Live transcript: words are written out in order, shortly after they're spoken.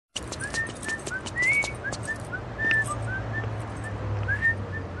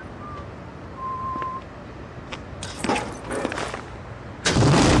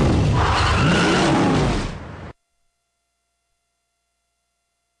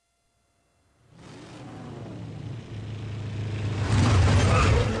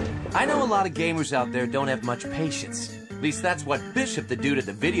lot of gamers out there don't have much patience. At least that's what Bishop, the dude at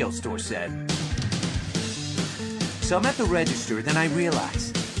the video store, said. So I'm at the register, then I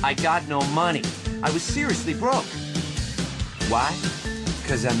realized I got no money. I was seriously broke. Why?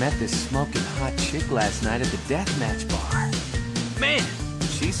 Because I met this smoking hot chick last night at the deathmatch bar. Man,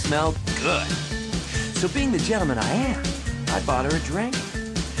 she smelled good. So being the gentleman I am, I bought her a drink.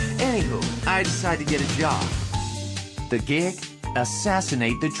 Anywho, I decided to get a job. The gig?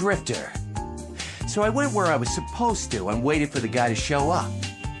 Assassinate the drifter. So I went where I was supposed to and waited for the guy to show up.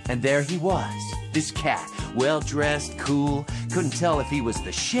 And there he was, this cat, well-dressed, cool, couldn't tell if he was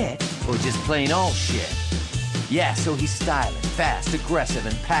the shit or just plain old shit. Yeah, so he's styling, fast, aggressive,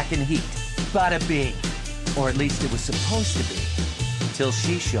 and packing heat. Bada bing. Or at least it was supposed to be. Till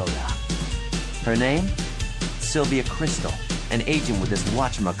she showed up. Her name? Sylvia Crystal, an agent with this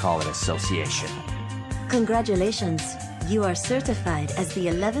whatchamacallit association. Congratulations. You are certified as the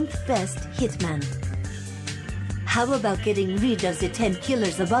 11th best hitman. How about getting rid of the 10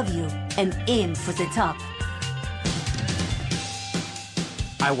 killers above you and aim for the top?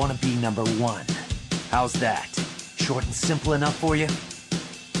 I want to be #1. How's that? Short and simple enough for you?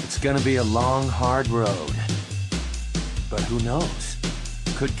 It's gonna be a long, hard road. But who knows?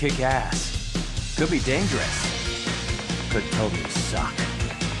 Could kick ass. Could be dangerous. Could totally suck.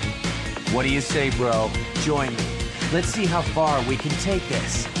 What do you say, bro? Join me. Let's see how far we can take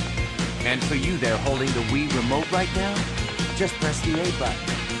this. And for you there holding the Wii remote right now, just press the A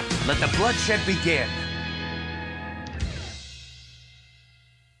button. Let the bloodshed begin.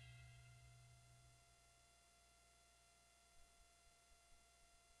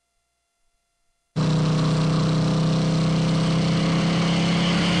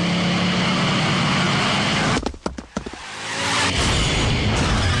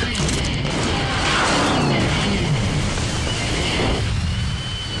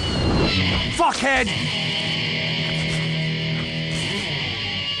 Fuckhead!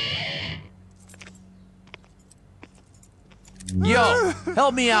 Yo,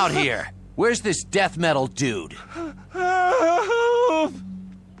 help me out here. Where's this death metal dude? Help!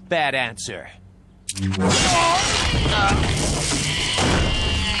 Bad answer.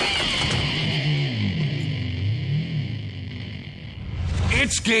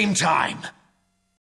 It's game time.